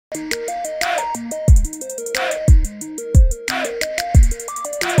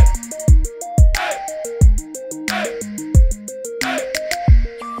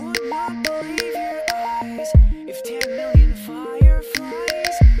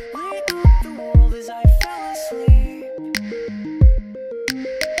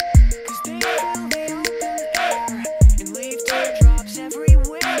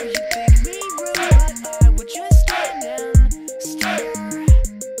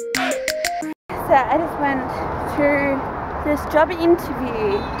So I just went to this job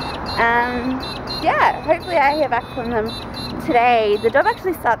interview, and yeah, hopefully I hear back from them today. The job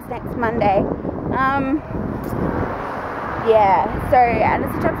actually starts next Monday. Yeah, so, and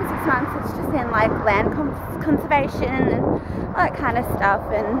it's a job for 6 months. It's just in like land conservation and all that kind of stuff,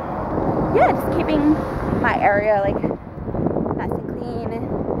 and yeah, just keeping my area like nice and clean and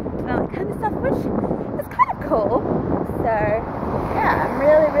all that kind of stuff, which is kind of cool. So yeah, I'm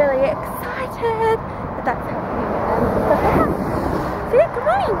really excited that that's happening. So yeah, good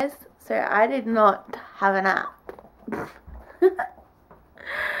morning. So I did not have a nap.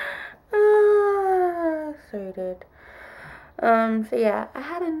 So did. So yeah, I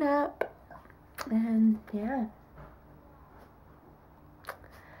had a nap, and yeah,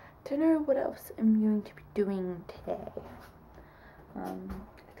 don't know what else I'm going to be doing today.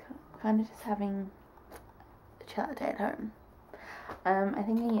 Kind of just having a chill day at home. I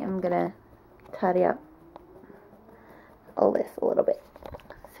think I am gonna tidy up all this a little bit.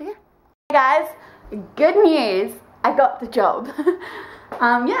 So yeah. Hey guys, good news, I got the job.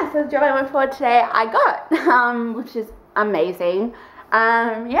 Yeah, so the job I went for today, I got, which is amazing.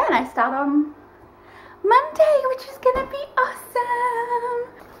 Yeah, and I start on Monday, which is gonna be awesome.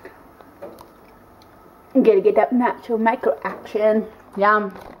 I'm gonna get that natural micro action.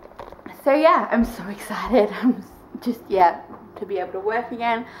 Yum. So yeah, I'm so excited. I'm just, yeah, to be able to work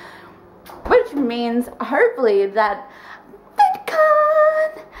again, which means hopefully that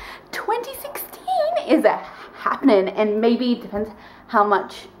VidCon 2016 is happening, and maybe it depends how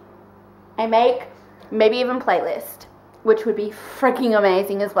much I make, maybe even playlist, which would be freaking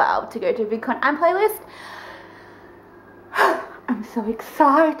amazing as well, to go to VidCon and playlist. I'm so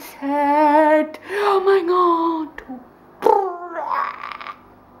excited. Oh my god.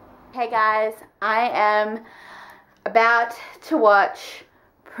 Hey guys, I am about to watch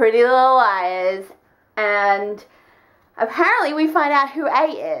Pretty Little Liars, and apparently we find out who A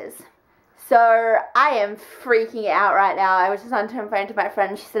is. So I am freaking out right now. I was just on the phone to my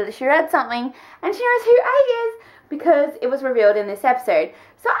friend. She said that she read something and she knows who A is because it was revealed in this episode.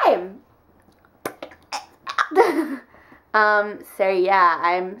 So I am so yeah,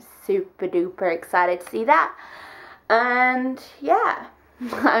 I'm super duper excited to see that. And yeah,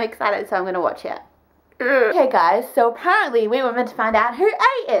 I'm excited, so I'm gonna watch it. Okay guys, so apparently we were meant to find out who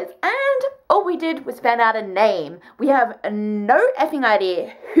A is, and all we did was find out a name. We have no effing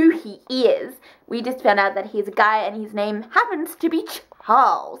idea who he is. We just found out that he's a guy and his name happens to be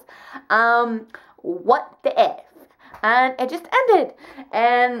Charles. What the F? And it just ended.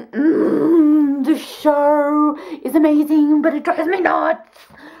 And the show is amazing, but it drives me nuts.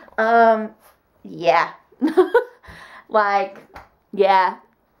 Yeah. Like, yeah.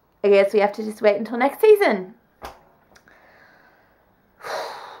 I guess we have to just wait until next season.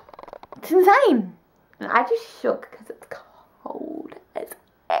 It's insane. And I just shook because it's cold as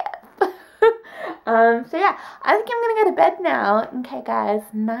F. So yeah, I think I'm gonna go to bed now. Okay guys,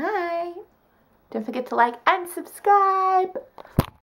 night. Don't forget to like and subscribe.